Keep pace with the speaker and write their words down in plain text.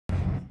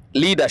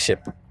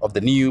Leadership of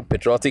the new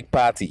Patriotic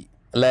Party,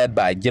 led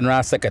by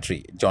General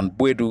Secretary John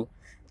Boadu,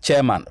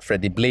 Chairman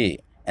Freddie Blay,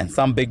 and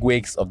some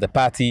bigwigs of the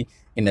party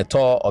in a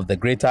tour of the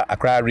Greater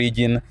Accra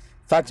region,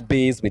 touched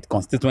base with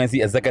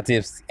constituency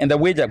executives in the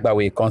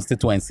Wejagbawe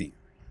constituency.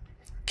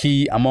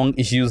 Key among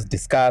issues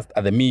discussed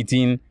at the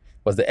meeting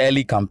was the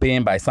early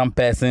campaign by some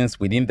persons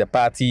within the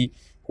party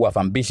who have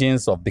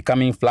ambitions of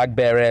becoming flag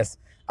bearers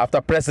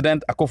after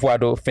President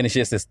Akufo-Addo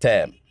finishes his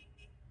term.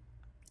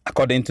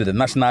 According to the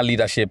national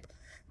leadership,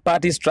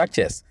 party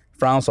structures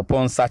frowns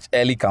upon such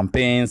early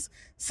campaigns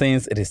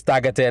since it is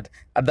targeted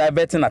at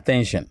diverting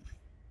attention.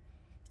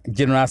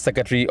 General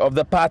Secretary of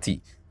the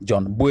party,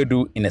 John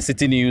Boadu, in a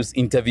Citi News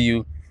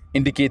interview,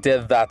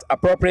 indicated that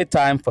appropriate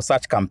time for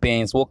such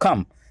campaigns will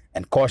come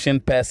and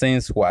cautioned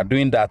persons who are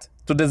doing that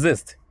to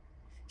desist.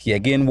 He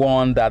again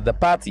warned that the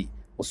party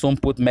will soon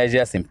put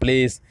measures in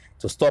place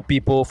to stop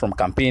people from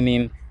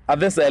campaigning at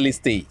this early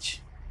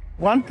stage.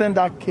 One thing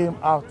that came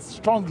out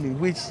strongly,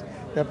 which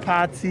the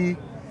party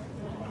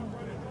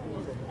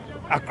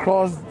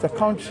across the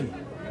country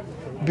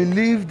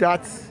believe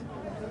that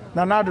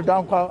Nana Addo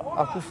Dankwa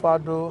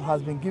Akufo-Addo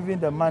has been given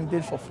the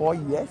mandate for 4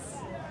 years.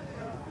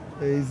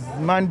 His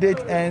mandate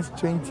ends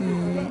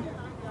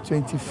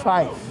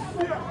 2025.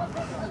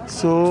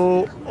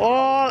 So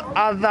all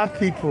other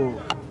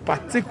people,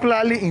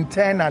 particularly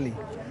internally,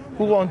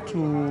 who want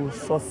to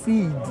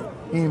succeed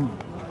him,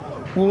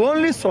 will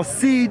only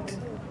succeed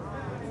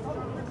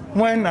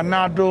when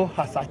Nana Addo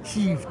has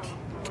achieved,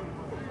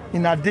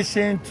 in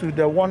addition to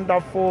the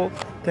wonderful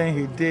thing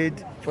he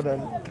did for the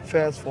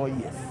first 4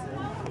 years.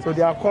 So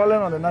they are calling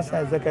on the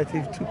National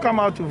Executive to come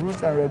out with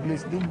rules and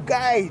regulations to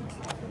guide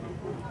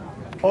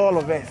all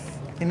of us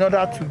in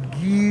order to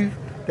give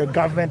the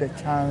government a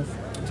chance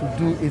to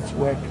do its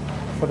work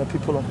for the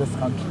people of this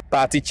country.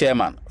 Party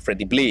Chairman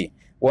Freddie Blay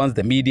wants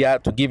the media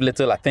to give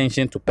little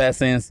attention to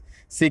persons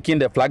seeking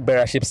the flag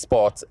bearership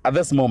spot at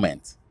this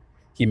moment.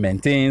 He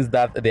maintains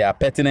that there are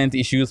pertinent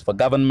issues for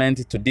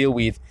government to deal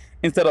with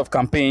instead of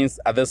campaigns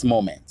at this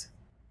moment.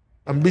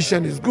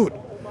 Ambition is good,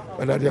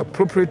 but at the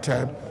appropriate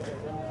time,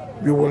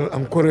 we will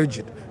encourage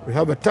it. We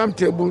have a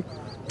timetable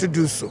to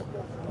do so.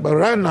 But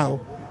right now,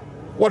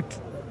 what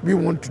we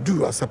want to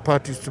do as a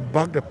party is to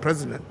back the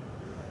president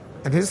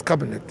and his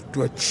cabinet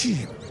to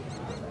achieve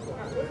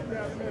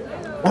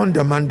on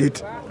the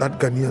mandate that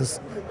Ghanaians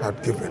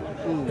have given.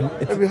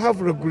 And we have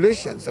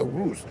regulations and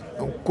rules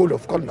and code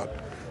of conduct.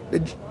 The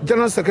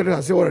General Secretary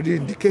has already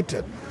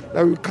indicated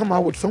that we come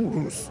out with some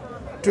rules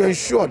to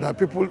ensure that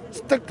people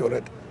stick to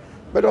it.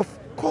 But of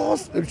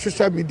course, the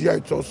social media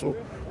is also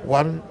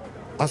one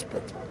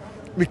aspect.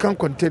 We can't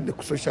contain the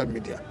social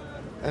media.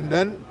 And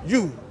then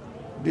you,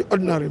 the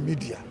ordinary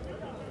media,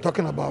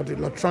 talking about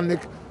electronic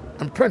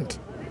and print,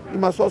 you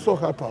must also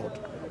help out.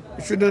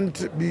 You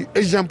shouldn't be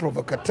Asian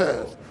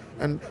provocateurs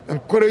and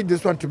encourage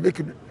this one to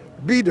make it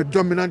be the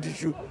dominant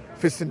issue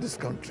facing this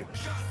country.